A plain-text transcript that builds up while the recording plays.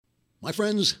My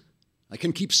friends, I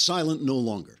can keep silent no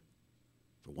longer.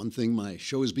 For one thing, my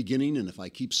show is beginning, and if I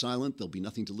keep silent, there'll be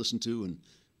nothing to listen to, and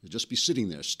you'll just be sitting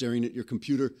there staring at your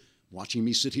computer, watching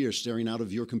me sit here staring out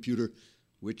of your computer,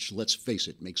 which, let's face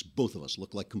it, makes both of us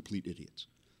look like complete idiots.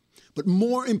 But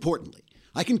more importantly,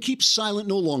 I can keep silent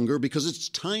no longer because it's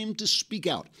time to speak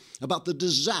out about the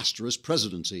disastrous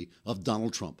presidency of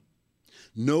Donald Trump.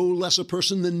 No less a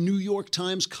person than New York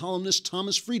Times columnist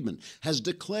Thomas Friedman has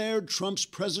declared Trump's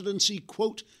presidency,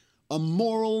 quote, a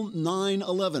moral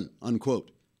 9/11,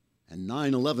 unquote. And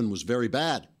 9/11 was very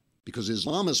bad because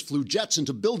Islamists flew jets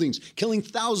into buildings, killing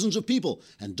thousands of people.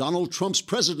 And Donald Trump's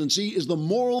presidency is the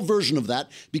moral version of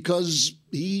that because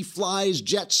he flies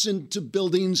jets into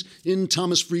buildings in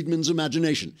Thomas Friedman's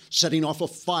imagination, setting off a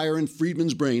fire in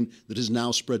Friedman's brain that has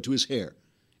now spread to his hair.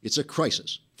 It's a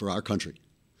crisis for our country.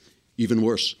 Even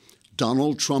worse,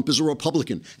 Donald Trump is a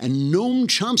Republican, and Noam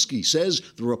Chomsky says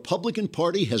the Republican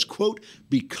Party has, quote,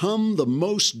 become the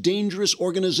most dangerous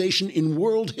organization in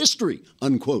world history,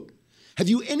 unquote. Have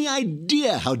you any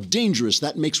idea how dangerous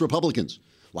that makes Republicans?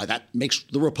 Why, that makes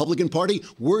the Republican Party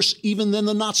worse even than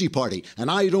the Nazi Party,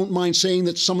 and I don't mind saying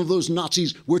that some of those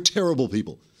Nazis were terrible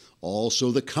people. Also,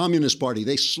 the Communist Party,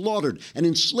 they slaughtered and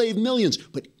enslaved millions,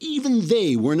 but even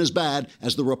they weren't as bad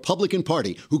as the Republican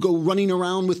Party, who go running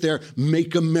around with their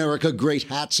Make America Great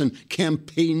hats and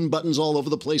campaign buttons all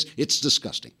over the place. It's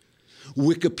disgusting.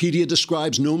 Wikipedia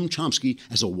describes Noam Chomsky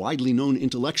as a widely known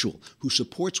intellectual who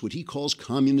supports what he calls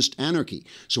communist anarchy.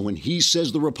 So when he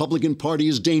says the Republican Party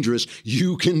is dangerous,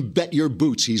 you can bet your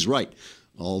boots he's right,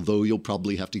 although you'll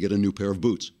probably have to get a new pair of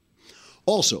boots.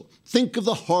 Also, think of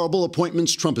the horrible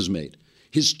appointments Trump has made.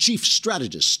 His chief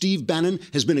strategist, Steve Bannon,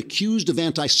 has been accused of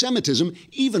anti-Semitism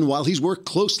even while he's worked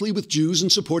closely with Jews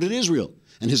and supported Israel.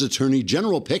 And his attorney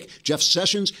general pick, Jeff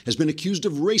Sessions, has been accused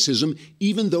of racism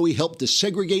even though he helped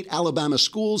desegregate Alabama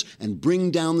schools and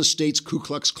bring down the state's Ku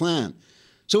Klux Klan.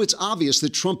 So it's obvious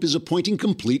that Trump is appointing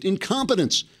complete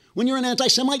incompetence. When you're an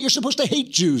anti-Semite, you're supposed to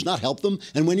hate Jews, not help them.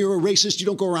 And when you're a racist, you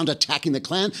don't go around attacking the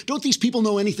Klan. Don't these people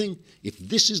know anything? If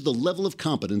this is the level of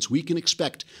competence we can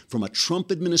expect from a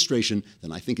Trump administration,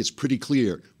 then I think it's pretty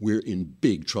clear we're in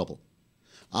big trouble.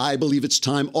 I believe it's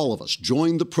time all of us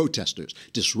join the protesters,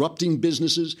 disrupting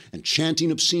businesses and chanting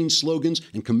obscene slogans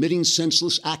and committing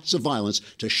senseless acts of violence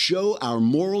to show our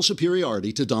moral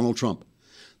superiority to Donald Trump.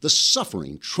 The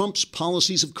suffering Trump's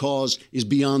policies have caused is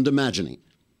beyond imagining.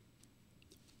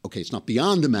 Okay, it's not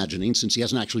beyond imagining since he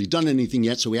hasn't actually done anything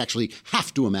yet, so we actually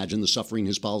have to imagine the suffering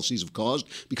his policies have caused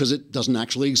because it doesn't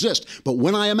actually exist. But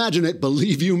when I imagine it,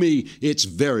 believe you me, it's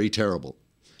very terrible.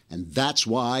 And that's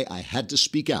why I had to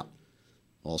speak out.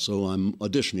 Also, I'm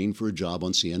auditioning for a job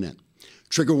on CNN.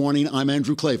 Trigger warning, I'm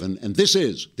Andrew Klavan, and this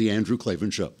is The Andrew Klavan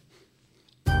Show.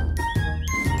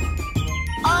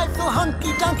 I feel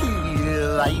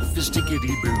hunky-dunky, life is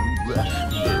tickety-boo.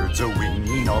 Birds are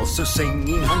winging, also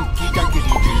singing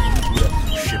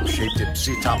hunky-dunky-doo. Ship-shape,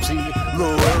 tipsy-topsy,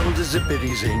 the world is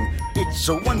zippity-zing. It's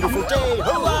a wonderful day,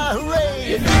 hurrah,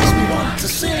 hooray! It makes me want to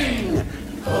sing.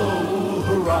 Oh,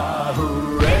 hurrah,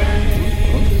 hooray!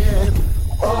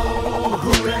 Oh,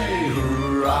 hooray,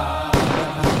 hurrah!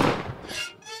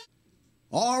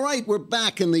 All right, we're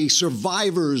back, and the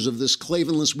survivors of this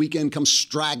Klavanless weekend come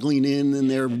straggling in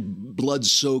their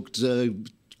blood-soaked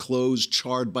clothes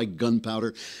charred by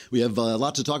gunpowder. We have a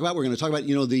lot to talk about. We're going to talk about,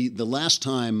 the last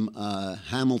time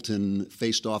Hamilton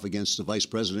faced off against the vice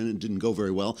president, it didn't go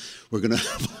very well. We're going to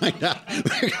find out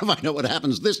what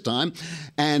happens this time.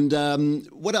 And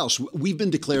what else? We've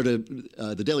been declared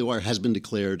the Daily Wire has been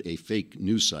declared a fake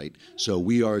news site. So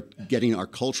we are getting our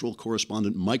cultural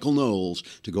correspondent, Michael Knowles,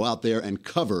 to go out there and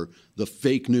cover the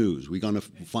fake news. We're going to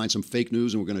find some fake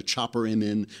news, and we're going to chopper him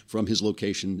in from his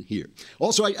location here.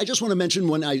 Also, I just want to mention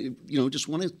when just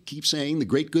want to keep saying The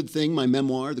Great Good Thing, my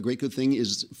memoir, The Great Good Thing,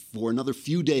 is for another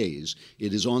few days.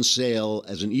 It is on sale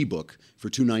as an ebook for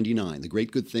 $2.99. The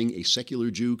Great Good Thing, A Secular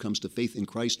Jew Comes to Faith in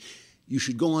Christ. You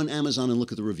should go on Amazon and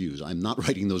look at the reviews. I'm not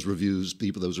writing those reviews.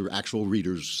 Those are actual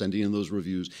readers sending in those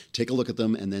reviews. Take a look at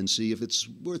them and then see if it's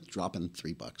worth dropping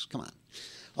 $3. Come on.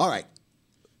 All right.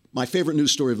 My favorite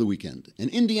news story of the weekend. An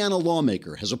Indiana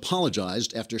lawmaker has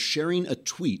apologized after sharing a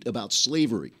tweet about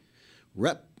slavery.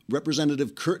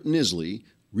 Representative Kurt Nisley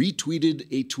retweeted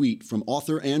a tweet from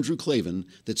author Andrew Klavan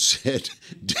that said,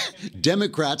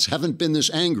 Democrats haven't been this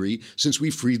angry since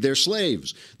we freed their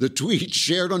slaves. The tweet,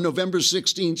 shared on November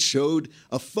 16th, showed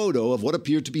a photo of what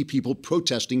appeared to be people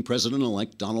protesting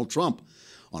President-elect Donald Trump.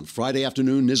 On Friday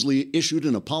afternoon, Nisley issued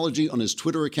an apology on his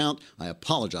Twitter account. I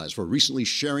apologize for recently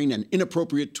sharing an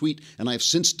inappropriate tweet, and I have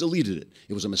since deleted it.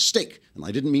 It was a mistake, and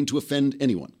I didn't mean to offend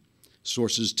anyone.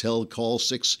 Sources tell Call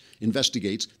 6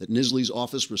 investigates that Nisley's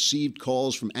office received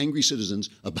calls from angry citizens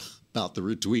about the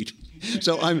retweet.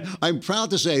 So I'm proud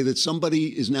to say that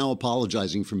somebody is now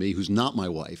apologizing for me who's not my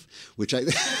wife, which I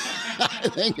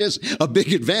think is a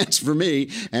big advance for me.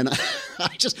 And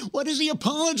what is he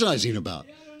apologizing about?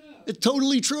 It's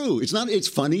totally true. It's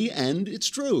funny and it's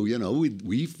true. You know,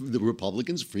 the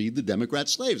Republicans freed the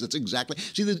Democrats' slaves. That's exactly.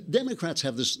 See, the Democrats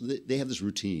have this. They have this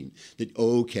routine that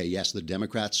okay, yes, the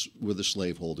Democrats were the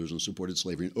slaveholders and supported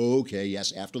slavery. And okay,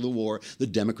 yes, after the war, the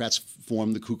Democrats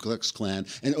formed the Ku Klux Klan.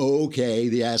 And okay,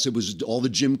 yes, it was all the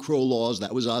Jim Crow laws.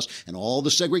 That was us, and all the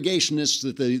segregationists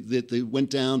that they went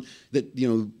down. That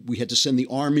we had to send the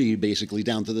army basically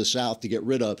down to the South to get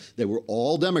rid of. They were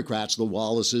all Democrats. The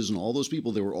Wallaces and all those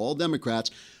people. They were all Democrats.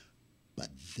 But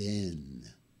then,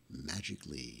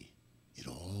 magically, it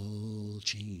all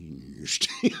changed.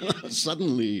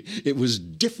 Suddenly, it was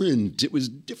different. It was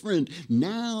different.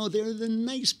 Now they're the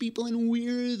nice people and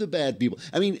we're the bad people.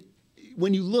 I mean,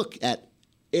 when you look at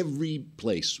every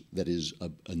place that is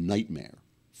a nightmare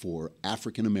for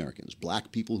African Americans,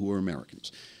 black people who are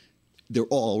Americans, they're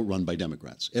all run by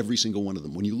Democrats, every single one of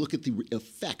them. When you look at the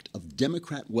effect of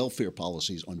Democrat welfare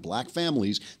policies on black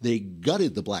families, they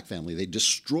gutted the black family. They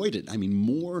destroyed it. I mean,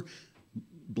 more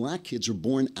black kids are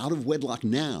born out of wedlock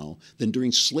now than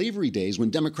during slavery days when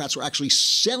Democrats were actually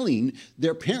selling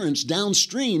their parents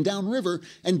downstream, downriver,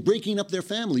 and breaking up their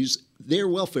families. Their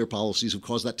welfare policies have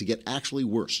caused that to get actually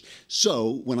worse.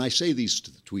 So when I say these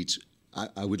tweets,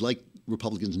 I would like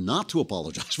Republicans not to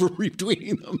apologize for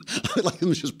retweeting them. I would like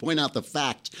them to just point out the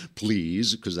facts,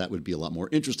 please, because that would be a lot more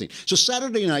interesting. So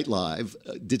Saturday Night Live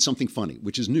did something funny,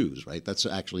 which is news, right? That's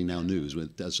actually now news when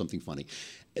it does something funny.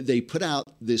 They put out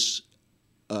this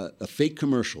a fake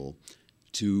commercial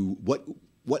to what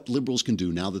liberals can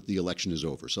do now that the election is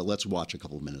over. So let's watch a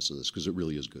couple of minutes of this because it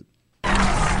really is good. The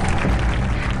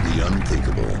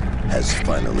unthinkable has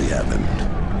finally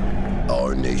happened.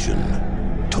 Our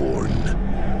nation, torn,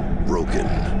 broken.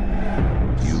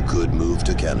 You could move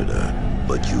to Canada,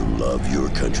 but you love your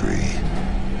country.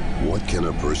 What can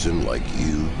a person like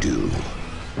you do?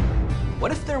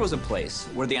 What if there was a place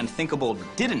where the unthinkable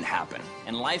didn't happen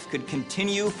and life could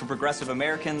continue for progressive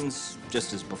Americans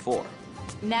just as before?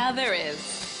 Now there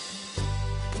is.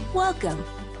 Welcome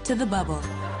to The Bubble.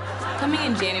 Coming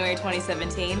in January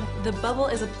 2017, The Bubble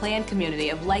is a planned community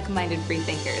of like-minded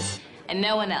freethinkers and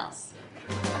no one else.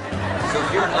 So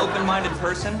if you're an open-minded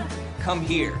person, come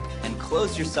here and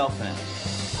close yourself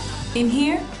in. In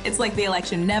here, it's like the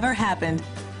election never happened.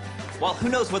 While who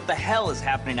knows what the hell is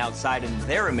happening outside in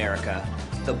their America,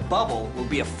 The Bubble will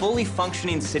be a fully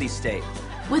functioning city-state.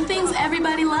 With things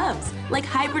everybody loves, like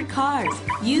hybrid cars,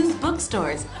 used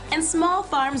bookstores, and small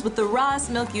farms with the rawest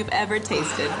milk you've ever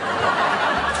tasted.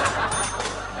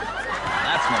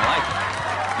 That's more like it.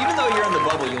 Even though you're in The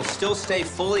Bubble, you'll still stay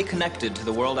fully connected to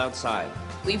the world outside.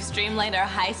 We've streamlined our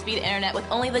high-speed internet with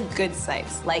only the good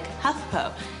sites, like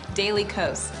HuffPo, Daily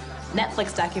Kos,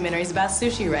 Netflix documentaries about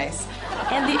sushi rice,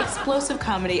 and the explosive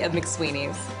comedy of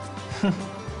McSweeney's.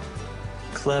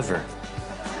 Clever.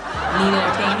 Need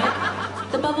entertainment?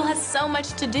 The Bubble has so much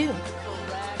to do.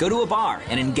 Go to a bar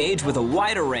and engage with a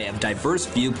wide array of diverse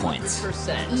viewpoints.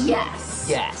 Yes.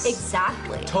 Yes.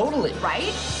 Exactly. Totally.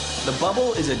 Right? The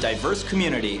Bubble is a diverse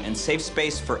community and safe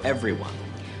space for everyone.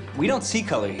 We don't see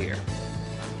color here,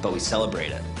 but we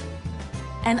celebrate it.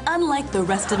 And unlike the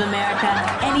rest of America,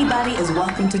 anybody is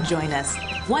welcome to join us.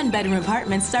 One-bedroom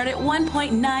apartments start at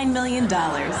 $1.9 million.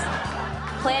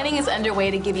 Planning is underway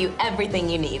to give you everything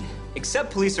you need.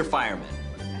 Except police or firemen.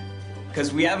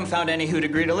 Because we haven't found any who'd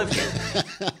agree to live here.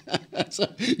 So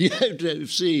you have to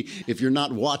see, if you're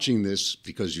not watching this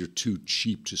because you're too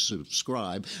cheap to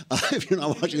subscribe, if you're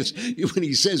not watching this, when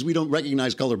he says we don't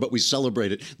recognize color, but we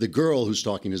celebrate it, the girl who's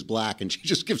talking is black, and she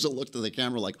just gives a look to the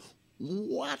camera like,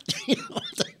 what?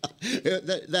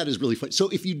 That is really funny. So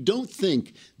if you don't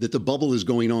think that The Bubble is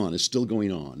still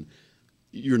going on,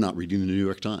 you're not reading the New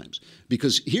York Times.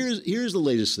 Because here's the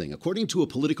latest thing. According to a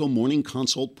Politico Morning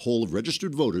Consult poll of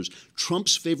registered voters,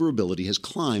 Trump's favorability has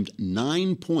climbed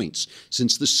 9 points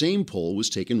since the same poll was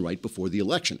taken right before the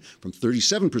election, from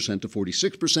 37% to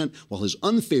 46%, while his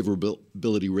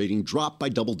unfavorability rating dropped by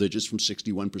double digits from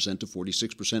 61% to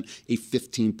 46%, a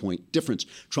 15-point difference.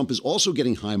 Trump is also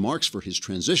getting high marks for his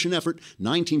transition effort.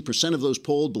 19% of those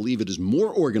polled believe it is more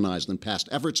organized than past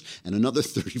efforts, and another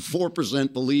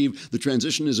 34% believe the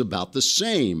transition is about the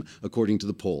same, according to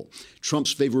the poll.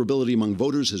 Trump's favorability among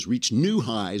voters has reached new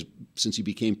highs since he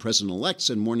became president-elect,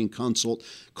 said Morning Consult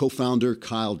co-founder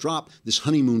Kyle Drop. This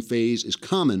honeymoon phase is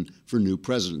common for new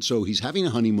presidents. So he's having a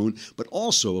honeymoon, but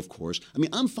also, of course, I mean,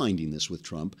 I'm finding this with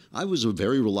Trump. I was a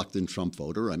very reluctant Trump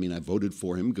voter. I mean, I voted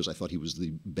for him because I thought he was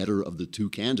the better of the two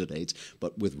candidates,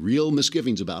 but with real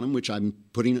misgivings about him, which I've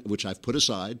put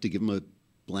aside to give him a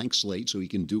blank slate so he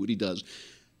can do what he does.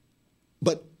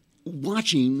 But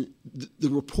watching the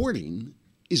reporting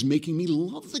is making me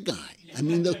love the guy. I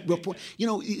mean, the report,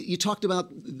 you talked about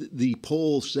the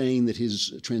poll saying that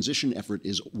his transition effort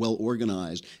is well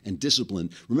organized and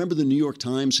disciplined. Remember, the New York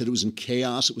Times said it was in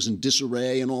chaos, it was in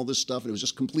disarray and all this stuff, and it was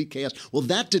just complete chaos. Well,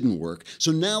 that didn't work.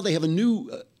 So now they have a new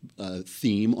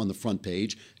theme on the front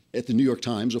page at the New York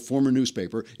Times, a former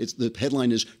newspaper. The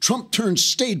headline is, "Trump turns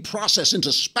staid process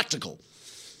into spectacle."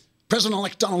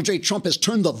 President-elect Donald J. Trump has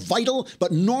turned the vital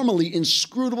but normally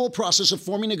inscrutable process of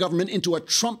forming a government into a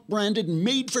Trump-branded,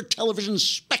 made-for-television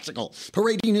spectacle,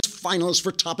 parading his finalists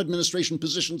for top administration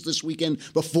positions this weekend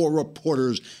before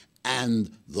reporters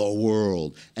and the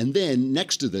world. And then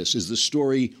next to this is the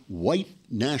story, White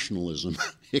Nationalism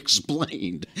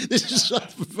Explained. This is on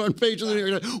the front page of the New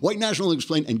York Times. White Nationalism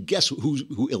Explained, and guess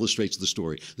who illustrates the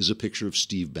story? There's a picture of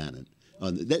Steve Bannon.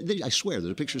 I swear,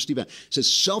 there's a picture of Steve Bannon. It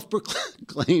says,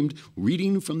 self-proclaimed,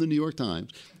 reading from the New York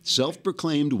Times,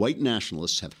 self-proclaimed white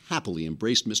nationalists have happily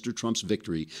embraced Mr. Trump's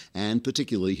victory, and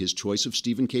particularly his choice of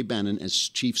Stephen K. Bannon as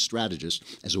chief strategist,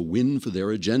 as a win for their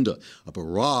agenda. A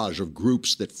barrage of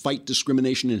groups that fight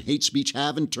discrimination and hate speech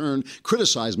have, in turn,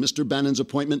 criticized Mr. Bannon's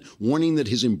appointment, warning that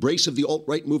his embrace of the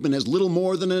alt-right movement has little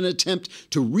more than an attempt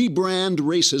to rebrand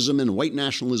racism and white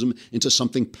nationalism into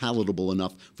something palatable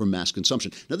enough for mass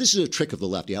consumption. Now, this is a trick of the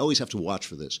left. I always have to watch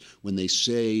for this. When they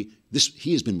say this,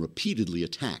 he has been repeatedly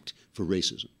attacked for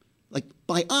racism. Like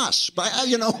by us,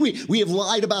 we have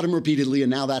lied about him repeatedly, and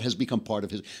now that has become part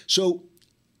of his. So,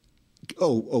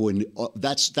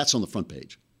 that's on the front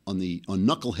page. On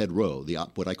Knucklehead Row,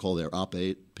 what I call their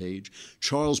op-ed page,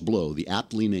 Charles Blow, the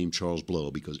aptly named Charles Blow,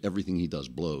 because everything he does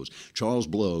blows. Charles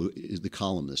Blow is the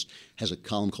columnist, has a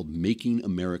column called "Making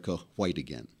America White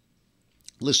Again."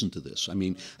 Listen to this. I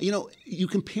mean, you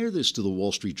compare this to the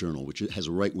Wall Street Journal, which has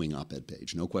a right-wing op-ed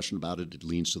page. No question about it. It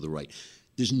leans to the right.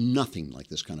 There's nothing like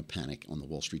this kind of panic on the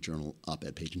Wall Street Journal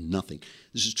op-ed page. Nothing.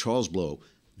 This is Charles Blow.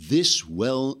 This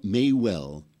may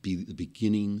well be the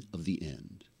beginning of the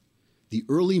end. The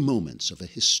early moments of a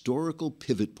historical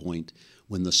pivot point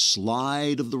when the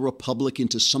slide of the republic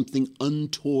into something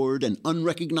untoward and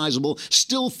unrecognizable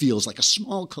still feels like a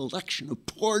small collection of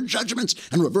poor judgments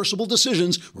and reversible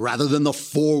decisions rather than the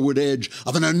forward edge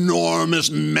of an enormous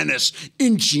menace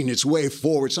inching its way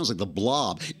forward. Sounds like the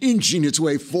Blob, inching its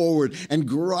way forward and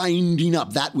grinding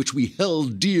up that which we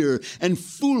held dear and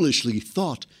foolishly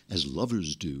thought, as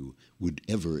lovers do, would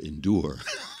ever endure.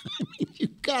 I mean,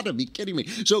 you've got to be kidding me.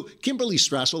 So Kimberly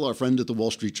Strassel, our friend at the Wall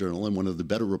Street Journal and one of the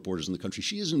better reporters in the country,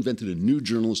 she has invented a new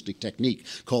journalistic technique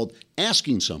called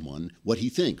asking someone what he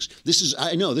thinks.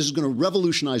 I know this is going to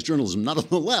revolutionize journalism, not on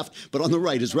the left, but on the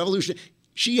right. It's revolutionary.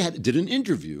 She did an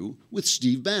interview with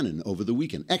Steve Bannon over the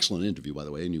weekend. Excellent interview, by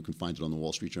the way, and you can find it on the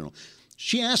Wall Street Journal.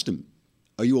 She asked him,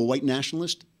 "Are you a white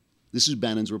nationalist?" This is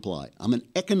Bannon's reply. "I'm an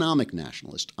economic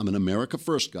nationalist. I'm an America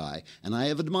First guy, and I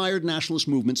have admired nationalist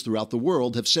movements throughout the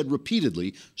world, have said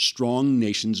repeatedly, strong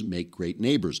nations make great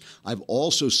neighbors. I've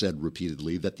also said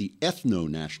repeatedly that the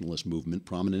ethno-nationalist movement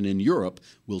prominent in Europe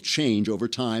will change over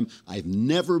time. I've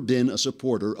never been a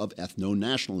supporter of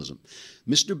ethno-nationalism."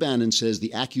 Mr. Bannon says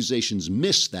the accusations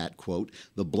miss that, quote,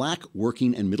 "The black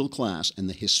working and middle class and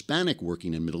the Hispanic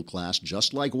working and middle class,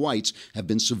 just like whites, have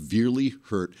been severely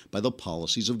hurt by the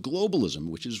policies of globalism,"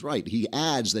 which is right. He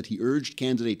adds that he urged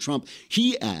candidate Trump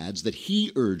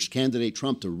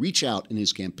to reach out in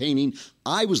his campaigning.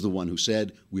 "I was the one who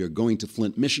said, we are going to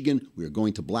Flint, Michigan. We are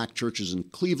going to black churches in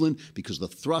Cleveland because the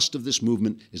thrust of this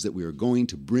movement is that we are going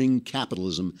to bring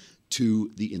capitalism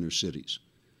to the inner cities."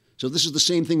 So this is the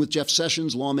same thing with Jeff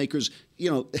Sessions. Lawmakers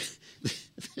and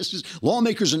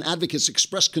advocates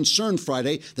expressed concern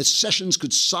Friday that Sessions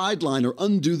could sideline or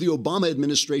undo the Obama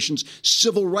administration's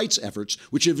civil rights efforts,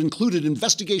 which have included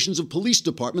investigations of police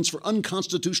departments for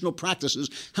unconstitutional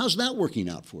practices. How's that working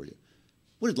out for you?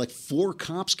 What did, like 4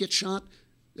 cops get shot?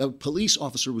 A police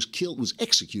officer was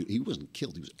executed. He wasn't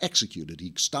killed, he was executed.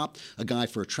 He stopped a guy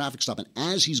for a traffic stop, and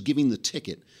as he's giving the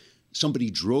ticket,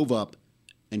 somebody drove up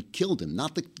and killed him.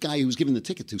 Not the guy he was giving the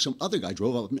ticket to. Some other guy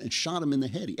drove up and shot him in the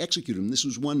head. He executed him. This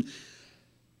was one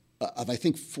of, I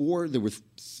think, 4. There were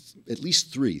at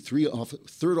least 3.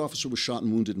 Third officer was shot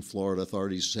and wounded in Florida,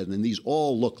 authorities said. And these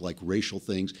all look like racial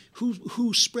things.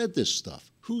 Who spread this stuff?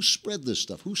 Who spread this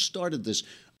stuff? Who started this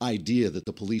idea that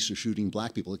the police are shooting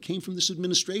black people. It came from this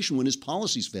administration when his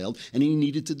policies failed and he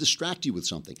needed to distract you with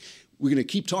something. We're going to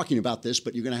keep talking about this,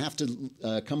 but you're going to have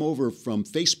to come over from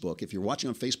Facebook. If you're watching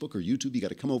on Facebook or YouTube, you got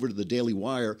to come over to the Daily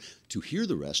Wire to hear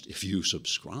the rest. If you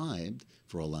subscribed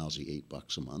for a lousy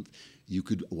 $8 a month, you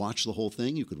could watch the whole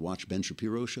thing. You could watch Ben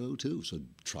Shapiro's show too. So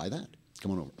try that.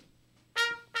 Come on over.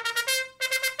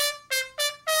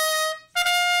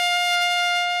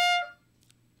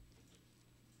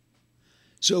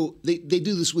 So they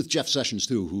do this with Jeff Sessions,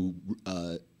 too, who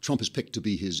Trump has picked to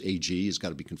be his AG. It's got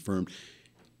to be confirmed.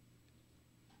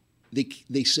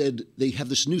 They said they have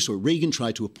this news story. Reagan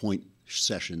tried to appoint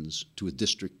Sessions to a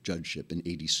district judgeship in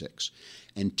 '86.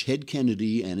 And Ted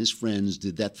Kennedy and his friends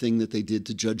did that thing that they did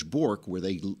to Judge Bork, where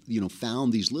they,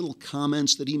 found these little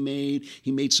comments that he made.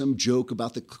 He made some joke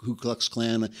about the Ku Klux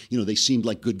Klan. They seemed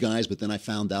like good guys, but then I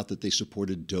found out that they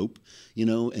supported dope,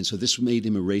 and so this made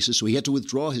him a racist. So he had to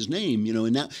withdraw his name,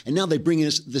 and now they bring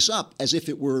this up as if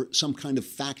it were some kind of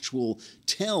factual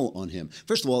tell on him.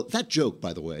 First of all, that joke,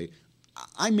 by the way,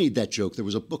 I made that joke. There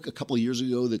was a book a couple of years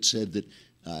ago that said that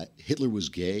Hitler was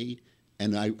gay.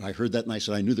 And I heard that and I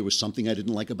said, I knew there was something I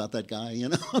didn't like about that guy,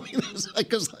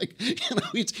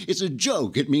 it's a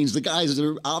joke. It means the guys that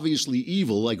are obviously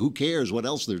evil, like who cares what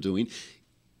else they're doing.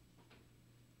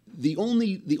 The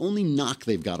only knock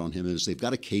they've got on him is they've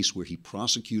got a case where he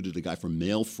prosecuted a guy for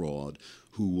mail fraud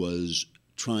who was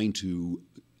trying to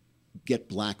get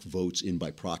black votes in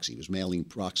by proxy. He was mailing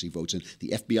proxy votes in. The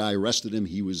FBI arrested him.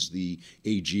 He was the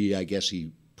AG. I guess he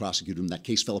prosecuted him. That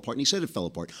case fell apart, and he said it fell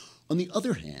apart. On the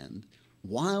other hand,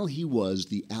 while he was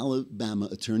the Alabama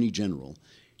Attorney General,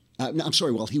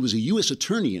 while he was a U.S.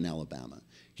 attorney in Alabama,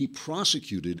 he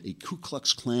prosecuted a Ku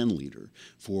Klux Klan leader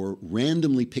for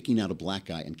randomly picking out a black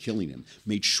guy and killing him,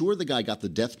 made sure the guy got the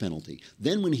death penalty.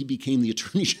 Then when he became the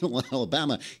Attorney General of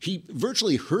Alabama, he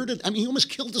virtually herded, he almost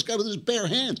killed this guy with his bare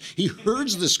hands. He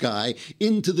herds this guy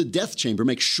into the death chamber,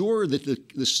 makes sure that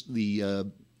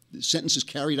the sentence is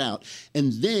carried out,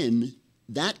 and then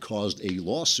that caused a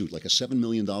lawsuit, like a $7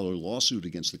 million lawsuit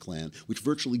against the Klan, which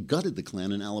virtually gutted the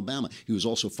Klan in Alabama. He was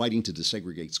also fighting to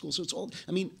desegregate schools. So it's all,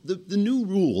 the new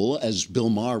rule, as Bill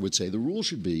Maher would say, the rule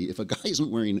should be if a guy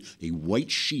isn't wearing a white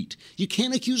sheet, you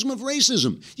can't accuse him of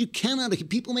racism. You cannot.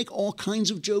 People make all kinds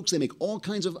of jokes. They make all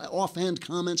kinds of offhand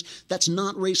comments. That's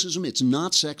not racism. It's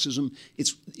not sexism.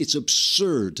 It's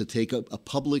absurd to take a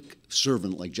public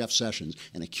servant like Jeff Sessions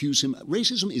and accuse him.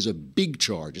 Racism is a big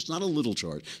charge. It's not a little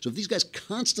charge. So if these guys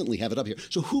constantly have it up here,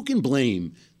 so who can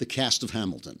blame the cast of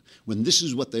Hamilton when this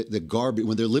is what the garbage,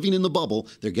 when they're living in the bubble,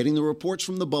 they're getting the reports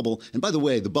from the bubble. And by the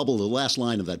way, the last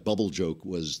line of that bubble joke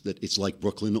was that it's like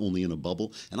Brooklyn only in a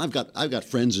bubble. And I've got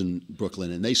friends in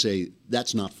Brooklyn and they say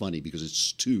that's not funny because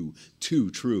it's too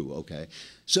true, okay?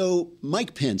 So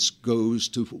Mike Pence goes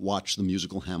to watch the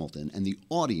musical Hamilton, and the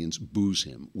audience boos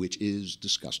him, which is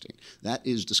disgusting. That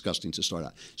is disgusting to start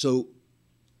out. So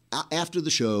after the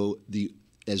show,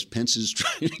 as Pence is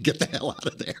trying to get the hell out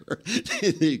of there,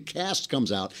 the cast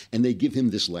comes out, and they give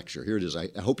him this lecture. Here it is. I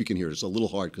hope you can hear it. It's a little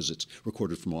hard because it's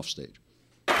recorded from off stage.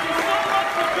 We had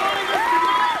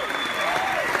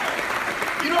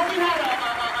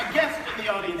a guest in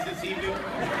the audience this evening.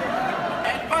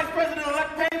 And Vice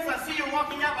President-elect Pence, I see you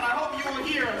walking out, but I hope you will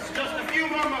hear us just a few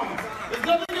more moments. There's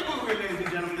nothing to boo here, ladies and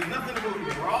gentlemen. There's nothing to boo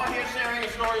here. We're all here sharing a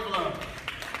story of love.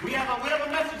 We have a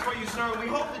message for you, sir. We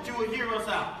hope that you will hear us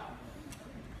out.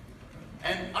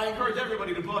 And I encourage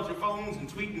everybody to pull out your phones and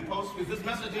tweet and post, because this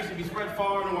message needs to be spread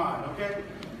far and wide, okay?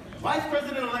 Vice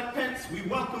President-elect Pence, we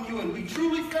welcome you, and we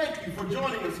truly thank you for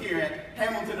joining us here at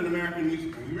Hamilton, an American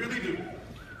Musical. We really do.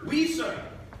 We, sir,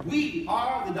 we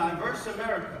are the diverse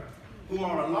America who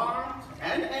are alarmed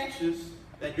and anxious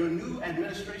that your new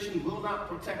administration will not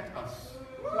protect us,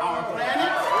 our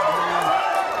planet,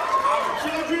 our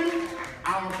children,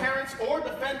 our parents, or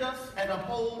defend us and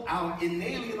uphold our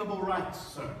inalienable rights,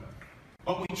 sir.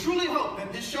 But we truly hope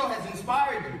that this show has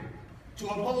inspired you to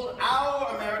uphold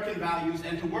our American values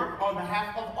and to work on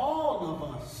behalf of all of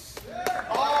us.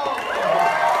 All of us.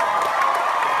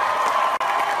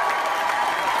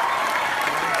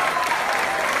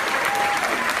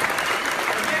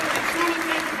 Again, we truly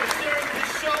thank you for sharing this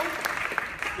show,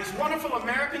 this wonderful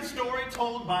American story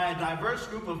told by a diverse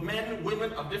group of men and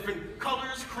women of different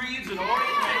colors, creeds, and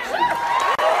orientations.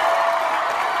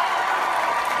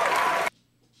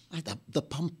 The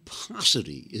pomposity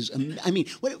atrocity is, I mean,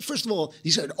 first of all,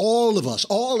 he said, all of us,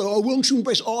 won't you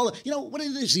embrace all, what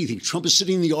is he think? Trump is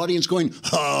sitting in the audience going,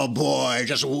 oh boy,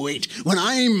 just wait. When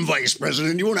I'm vice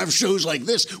president, you won't have shows like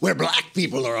this where black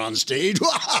people are on stage.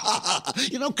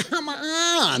 Come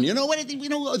on.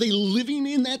 Are they living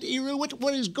in that era?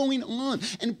 What is going on?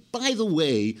 And by the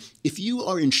way, if you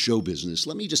are in show business,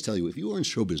 let me just tell you, if you are in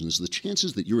show business, the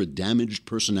chances that you're a damaged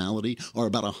personality are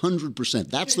about 100%.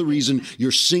 That's the reason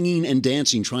you're singing and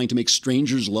dancing, trying to make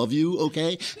strangers love you,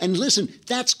 okay? And listen,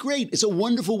 that's great. It's a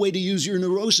wonderful way to use your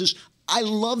neurosis. I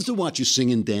love to watch you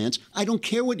sing and dance. I don't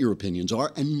care what your opinions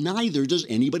are, and neither does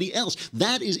anybody else.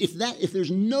 That is, if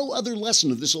there's no other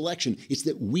lesson of this election, it's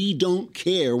that we don't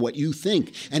care what you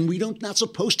think, and not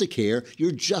supposed to care.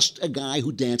 You're just a guy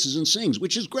who dances and sings,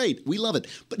 which is great. We love it.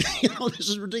 But this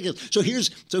is ridiculous. So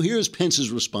here's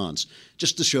Pence's response,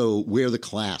 just to show where the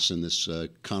class in this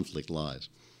conflict lies.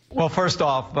 Well, first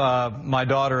off, my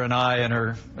daughter and I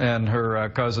and her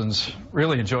cousins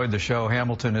really enjoyed the show.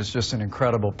 Hamilton is just an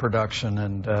incredible production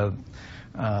and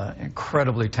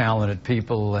incredibly talented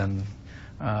people, and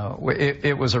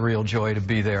it was a real joy to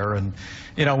be there. And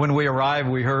when we arrived,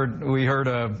 we heard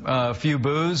a few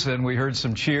boos and we heard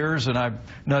some cheers, and I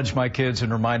nudged my kids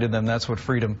and reminded them that's what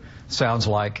freedom sounds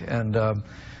like. And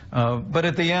but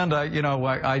at the end,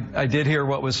 I did hear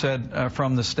what was said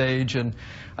from the stage, and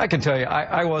I can tell you,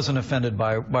 I wasn't offended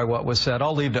by what was said.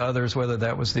 I'll leave to others whether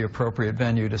that was the appropriate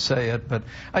venue to say it. But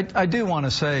I do want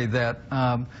to say that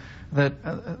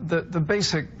the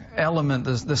basic element,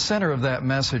 the center of that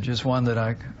message is one that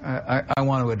I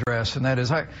want to address, and that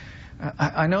is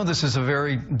I know this is a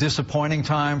very disappointing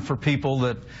time for people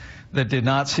that did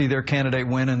not see their candidate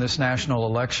win in this national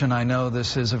election. I know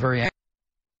this is a very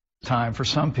time for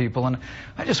some people, and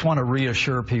I just want to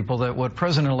reassure people that what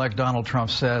President-elect Donald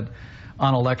Trump said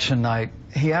on election night,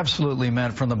 he absolutely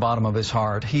meant from the bottom of his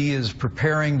heart. He is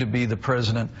preparing to be the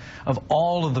president of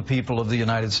all of the people of the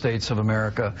United States of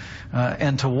America.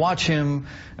 And to watch him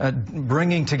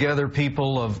bringing together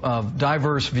people of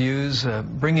diverse views,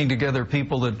 bringing together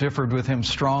people that differed with him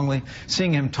strongly,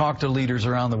 seeing him talk to leaders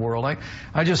around the world,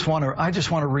 I just want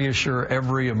to reassure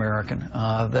every American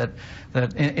that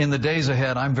in the days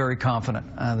ahead, I'm very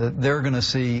confident that they're going to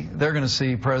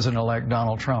see President-elect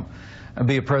Donald Trump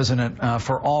be a president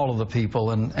for all of the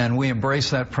people, and we embrace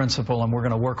that principle, and we're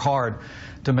going to work hard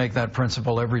to make that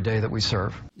principle every day that we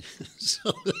serve.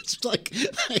 So it's like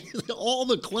all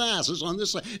the classes on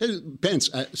this side. Pence,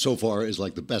 so far, is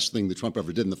like the best thing that Trump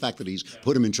ever did, and the fact that he's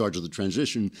put him in charge of the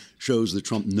transition shows that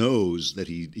Trump knows that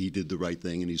he did the right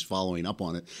thing, and he's following up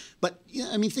on it. But,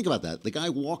 think about that. The guy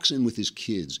walks in with his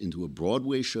kids into a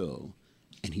Broadway show,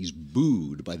 and he's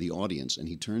booed by the audience, and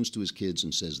he turns to his kids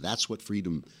and says, that's what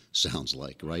freedom sounds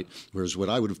like, right? Whereas what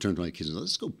I would have turned to my kids and said,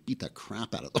 let's go beat the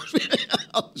crap out of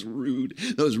those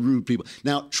rude people.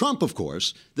 Now, Trump, of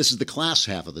course, this is the class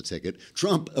half of the ticket.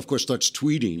 Trump, of course, starts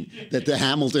tweeting that the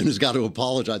Hamilton has got to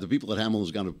apologize. The people at Hamilton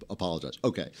has got to apologize.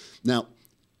 Okay. Now,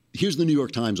 here's the New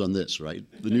York Times on this, right?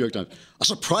 The New York Times. A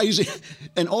surprising,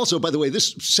 and also, by the way,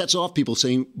 this sets off people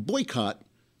saying, boycott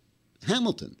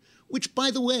Hamilton. Which,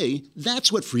 by the way,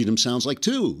 that's what freedom sounds like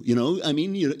too.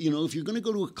 If you're going to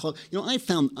go to a club, I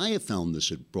have found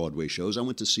this at Broadway shows. I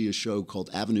went to see a show called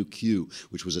Avenue Q,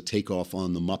 which was a takeoff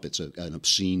on the Muppets, an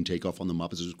obscene takeoff on the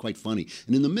Muppets. It was quite funny.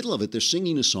 And in the middle of it, they're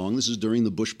singing a song. This is during the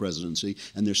Bush presidency,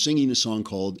 and they're singing a song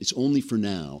called "It's Only for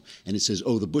Now," and it says,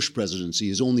 "Oh, the Bush presidency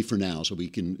is only for now, so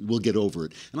we'll get over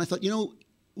it." And I thought,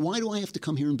 why do I have to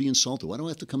come here and be insulted? Why do I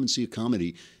have to come and see a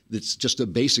comedy that's just a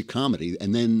basic comedy,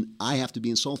 and then I have to be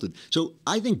insulted? So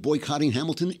I think boycotting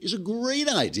Hamilton is a great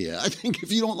idea. I think if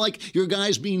you don't like your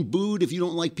guys being booed, if you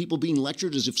don't like people being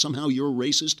lectured as if somehow you're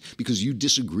racist because you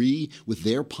disagree with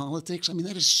their politics,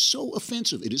 that is so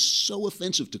offensive. It is so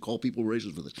offensive to call people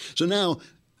racist for this. So now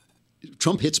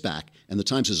Trump hits back, and the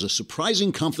Times says a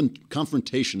surprising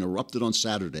confrontation erupted on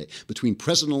Saturday between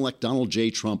President-elect Donald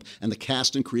J. Trump and the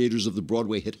cast and creators of the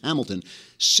Broadway hit Hamilton,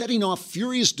 setting off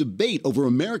furious debate over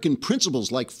American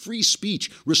principles like free speech,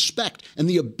 respect, and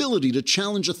the ability to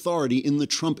challenge authority in the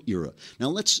Trump era. Now,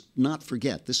 let's not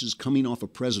forget, this is coming off a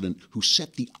president who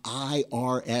set the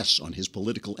IRS on his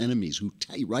political enemies,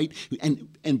 right?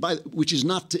 Which is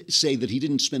not to say that he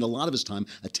didn't spend a lot of his time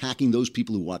attacking those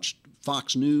people who watched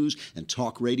Fox News and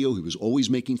talk radio. He was always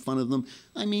making fun of them.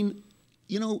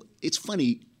 It's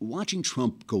funny watching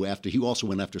Trump go after, he also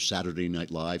went after Saturday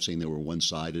Night Live saying they were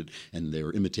one-sided and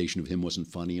their imitation of him wasn't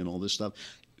funny and all this stuff.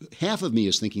 half of me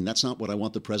is thinking that's not what I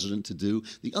want the president to do.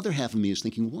 The other half of me is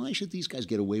thinking, why should these guys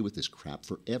get away with this crap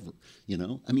forever? You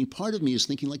know, I mean, part of me is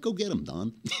thinking, like, go get them,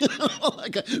 Don.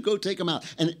 Like, go take them out.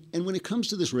 And when it comes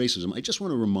to this racism, I just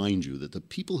want to remind you that the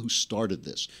people who started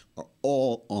this are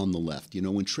all on the left. You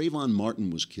know, when Trayvon Martin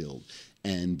was killed,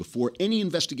 and before any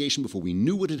investigation, before we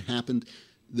knew what had happened,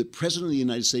 the president of the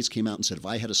United States came out and said, if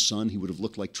I had a son, he would have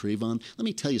looked like Trayvon. Let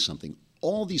me tell you something.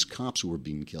 All these cops who were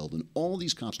being killed, and all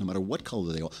these cops, no matter what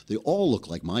color they all look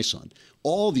like my son.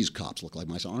 All these cops look like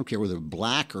my son. I don't care whether they're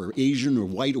black or Asian or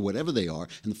white or whatever they are.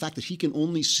 And the fact that he can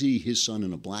only see his son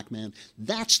in a black man,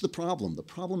 that's the problem. The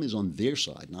problem is on their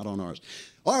side, not on ours.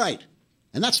 All right.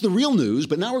 And that's the real news,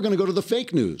 but now we're going to go to the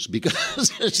fake news, because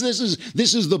this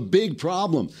is the big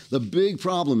problem. The big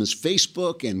problem is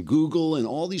Facebook and Google and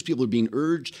all these people are being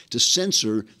urged to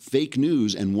censor fake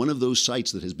news, and one of those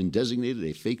sites that has been designated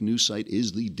a fake news site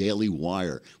is the Daily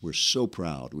Wire. We're so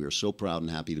proud. We are so proud and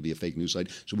happy to be a fake news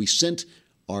site. So we sent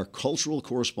our cultural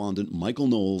correspondent, Michael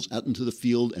Knowles, out into the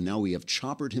field, and now we have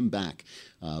choppered him back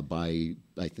by,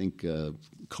 I think,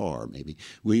 car, maybe.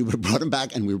 We brought him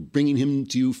back, and we're bringing him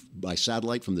to you by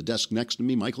satellite from the desk next to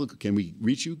me. Michael, can we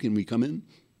reach you? Can we come in?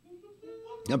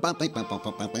 There he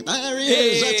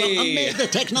is. That's amazing. The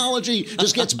technology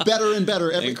just gets better and better.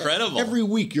 Incredible. Every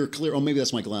week you're clear. Oh, maybe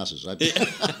that's my glasses.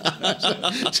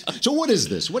 So what is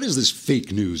this? What is this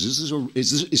fake news?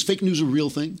 Is fake news a real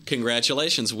thing?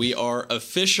 Congratulations. We are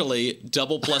officially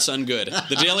double plus ungood.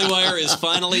 The Daily Wire is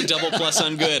finally double plus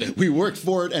ungood. We worked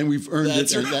for it and we've earned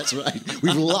it. And that's right.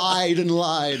 We've lied and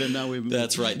lied and now we've...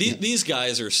 That's right. These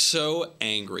guys are so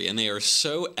angry and they are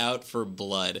so out for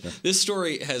blood. This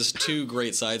story has two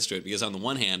great sides to it, because on the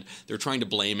one hand, they're trying to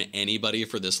blame anybody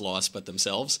for this loss but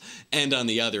themselves, and on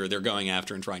the other, they're going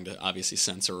after and trying to obviously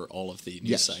censor all of the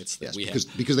news sites that we have.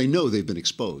 Because they know they've been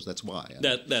exposed. That's why.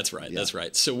 That's right. Yeah. That's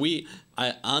right. So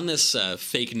on this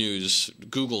fake news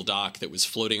Google Doc that was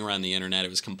floating around the internet, it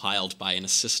was compiled by an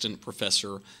assistant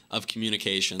professor of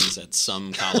communications at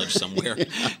some college somewhere, and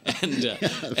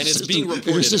it's being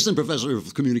reported. An assistant professor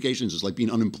of communications is like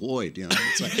being unemployed. You know,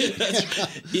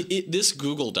 this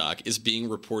Google Doc is being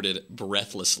reported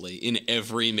breathlessly in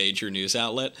every major news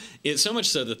outlet. It's so much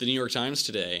so that the New York Times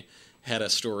today had a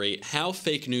story, How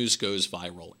Fake News Goes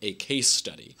Viral, a case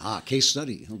study. Case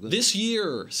study. Oh, this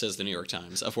year, says the New York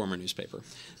Times, a former newspaper,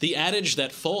 the adage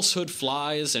that falsehood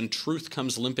flies and truth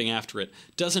comes limping after it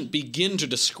doesn't begin to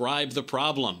describe the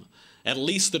problem. At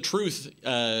least the truth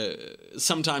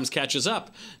sometimes catches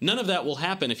up. None of that will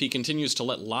happen if he continues to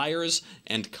let liars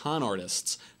and con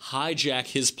artists hijack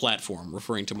his platform,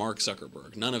 referring to Mark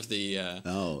Zuckerberg. None of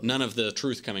the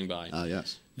truth coming by.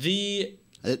 Yes.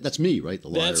 That's me, right? The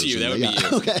liars. That's you. That would be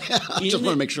you. Okay. I just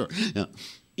want to make sure. Yeah.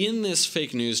 In this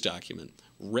fake news document,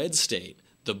 Red State,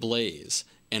 The Blaze,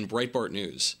 and Breitbart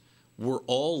News were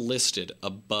all listed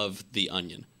above The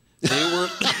Onion. They were.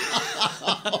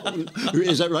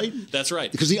 Is that right? That's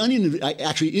right. Because The Onion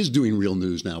actually is doing real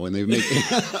news now, and they've made.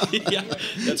 Yeah,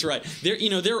 that's right.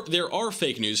 There are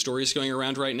fake news stories going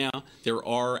around right now. There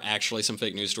are actually some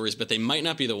fake news stories, but they might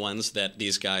not be the ones that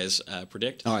these guys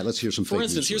predict. All right, let's hear some fake news. For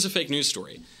instance, here's a fake news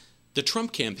story. The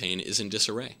Trump campaign is in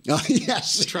disarray.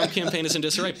 Yes. The Trump campaign is in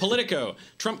disarray. Politico,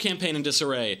 Trump campaign in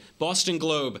disarray. Boston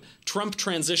Globe, Trump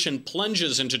transition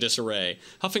plunges into disarray.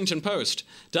 Huffington Post,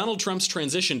 Donald Trump's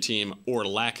transition team, or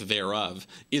lack thereof,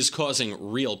 is causing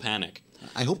real panic.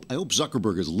 I hope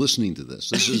Zuckerberg is listening to this.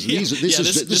 This is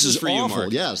this is for awful. You,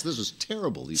 Mark. Yes, this is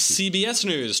terrible. CBS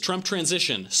News, Trump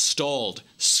transition stalled,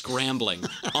 scrambling,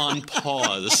 on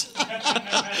pause.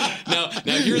 Now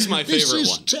here's my favorite one.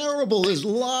 This is terrible. There's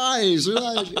lies.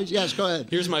 Yes, go ahead.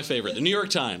 Here's my favorite. The New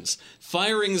York Times,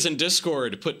 firings and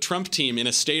discord put Trump team in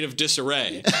a state of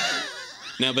disarray.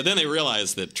 Now, but then they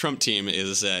realized that Trump team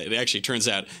is, it actually turns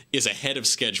out, is ahead of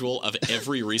schedule of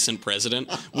every recent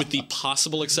president, with the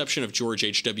possible exception of George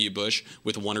H.W. Bush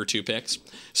with 1 or 2 picks.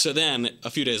 So then, a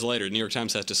few days later, the New York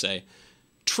Times has to say,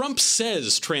 Trump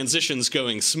says transition's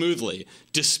going smoothly,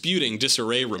 disputing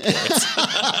disarray reports.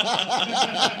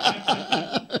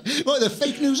 Well, the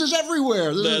fake news is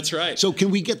everywhere. That's right. So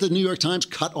can we get the New York Times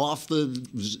cut off the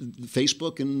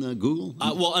Facebook and Google?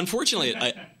 Well, unfortunately,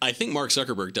 I think Mark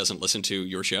Zuckerberg doesn't listen to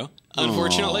your show,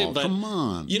 unfortunately. But come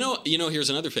on. You know,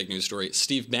 here's another fake news story.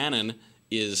 Steve Bannon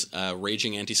is a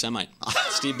raging anti-Semite.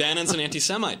 Steve Bannon's an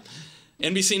anti-Semite.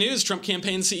 NBC News, Trump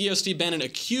campaign CEO Steve Bannon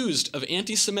accused of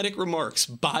anti-Semitic remarks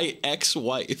by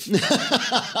ex-wife.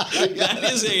 That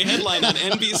is a headline on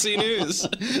NBC News.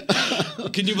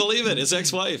 Can you believe it? His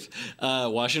ex-wife.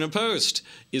 Washington Post,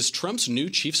 is Trump's new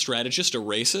chief strategist a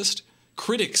racist?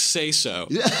 Critics say so.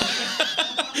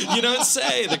 You don't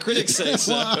say. The critics say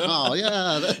so. Wow,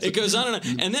 yeah. It goes on and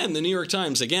on. And then the New York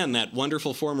Times, again, that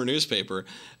wonderful former newspaper,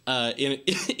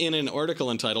 in an article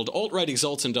entitled "Alt-Right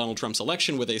Exults in Donald Trump's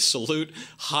Election with a Salute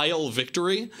Heil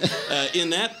Victory," in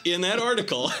that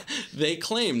article, they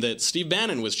claim that Steve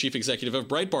Bannon was chief executive of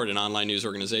Breitbart, an online news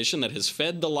organization that has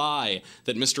fed the lie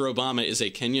that Mr. Obama is a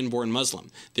Kenyan-born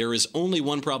Muslim. There is only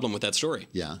one problem with that story.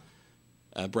 Yeah.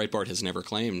 Breitbart has never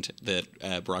claimed that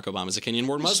Barack Obama is a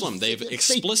Kenyan-born Muslim. They've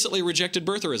explicitly rejected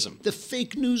birtherism. The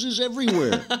fake news is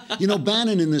everywhere.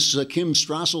 Bannon in this Kim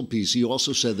Strassel piece, he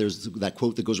also said there's that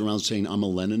quote that goes around saying, "I'm a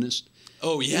Leninist."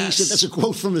 Oh, yes. He said that's a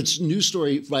quote from a news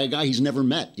story by a guy he's never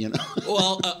met,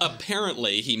 Well,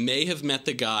 apparently he may have met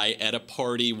the guy at a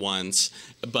party once,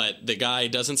 but the guy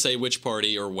doesn't say which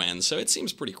party or when, so it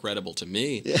seems pretty credible to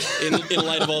me in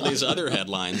light of all these other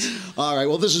headlines. All right,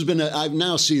 well, this has been I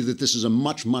now see that this is a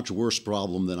much, much worse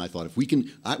problem than I thought. If we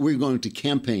can, we're going to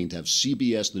campaign to have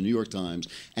CBS, the New York Times,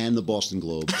 and the Boston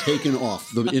Globe taken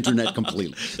off the internet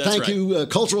completely. Thank you,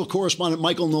 cultural correspondent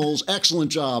Michael Knowles. Excellent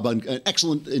job, an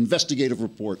excellent investigative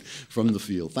report from the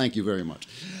field. Thank you very much.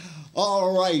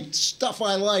 All right, stuff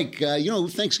I like.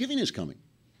 Thanksgiving is coming.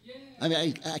 I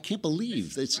mean, I can't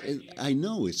believe I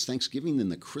know it's Thanksgiving and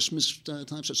the Christmas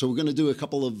time. So we're going to do a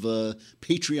couple of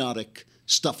patriotic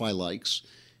stuff I likes.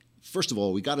 First of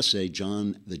all, we got to say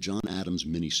the John Adams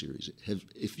miniseries.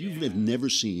 If you have never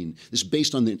seen, this is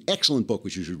based on the excellent book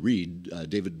which you should read,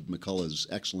 David McCullough's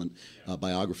excellent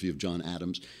biography of John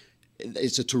Adams.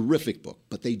 It's a terrific book,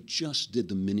 but they just did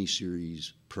the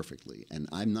miniseries perfectly. And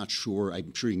I'm sure you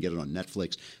can get it on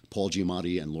Netflix. Paul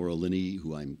Giamatti and Laura Linney,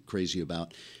 who I'm crazy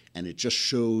about. And it just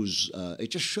shows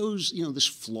this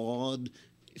flawed,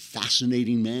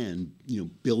 fascinating man,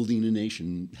 building a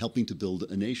nation, helping to build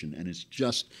a nation. And it's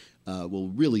just it will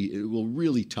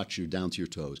really touch you down to your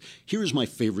toes. Here is my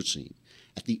favorite scene.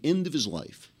 At the end of his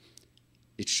life,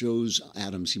 it shows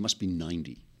Adams, he must be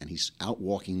 90, and he's out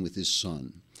walking with his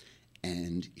son.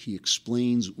 And he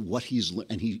explains what he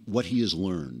has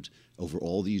learned over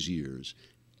all these years.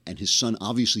 And his son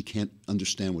obviously can't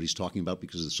understand what he's talking about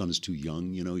because the son is too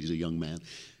young. He's a young man.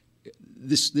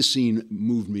 This scene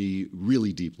moved me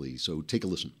really deeply. So take a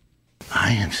listen. I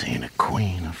have seen a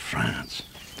queen of France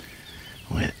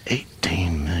with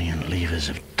 18 million livres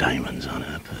of diamonds on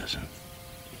her person.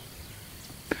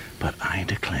 But I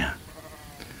declare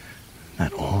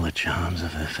that all the charms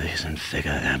of her face and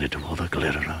figure added to all the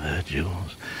glitter of her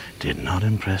jewels did not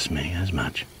impress me as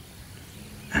much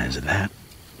as that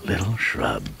little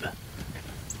shrub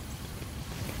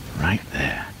right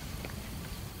there.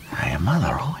 My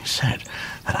mother always said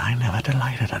that I never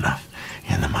delighted enough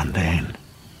in the mundane.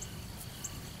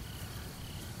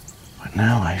 But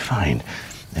now I find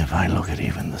if I look at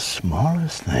even the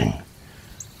smallest thing,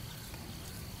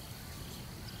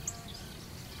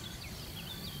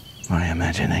 my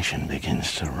imagination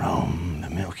begins to roam the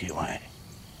Milky Way.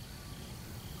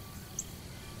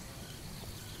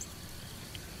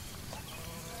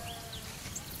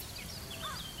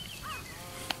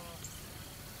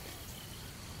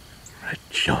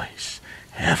 Rejoice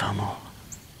evermore.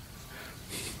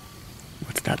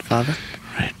 What's that, Father?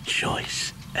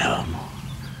 Rejoice evermore.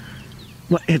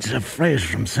 Well, it's a phrase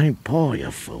from St. Paul,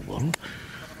 you fool.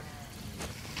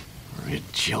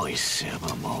 Rejoice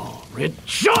evermore.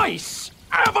 Rejoice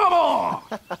evermore!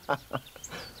 Oh,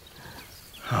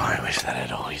 I wish that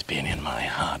had always been in my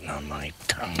heart and on my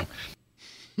tongue.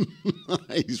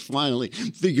 He's finally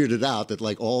figured it out that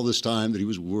all this time that he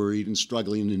was worried and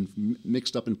struggling and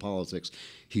mixed up in politics,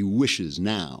 he wishes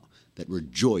now that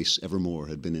rejoice evermore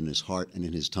had been in his heart and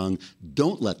in his tongue.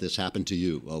 Don't let this happen to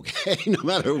you, okay? No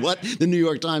matter what the New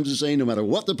York Times is saying, no matter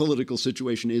what the political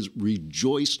situation is,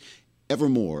 rejoice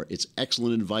evermore. It's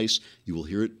excellent advice. You will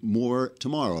hear it more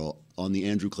tomorrow on The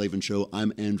Andrew Klavan Show.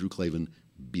 I'm Andrew Klavan.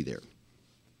 Be there.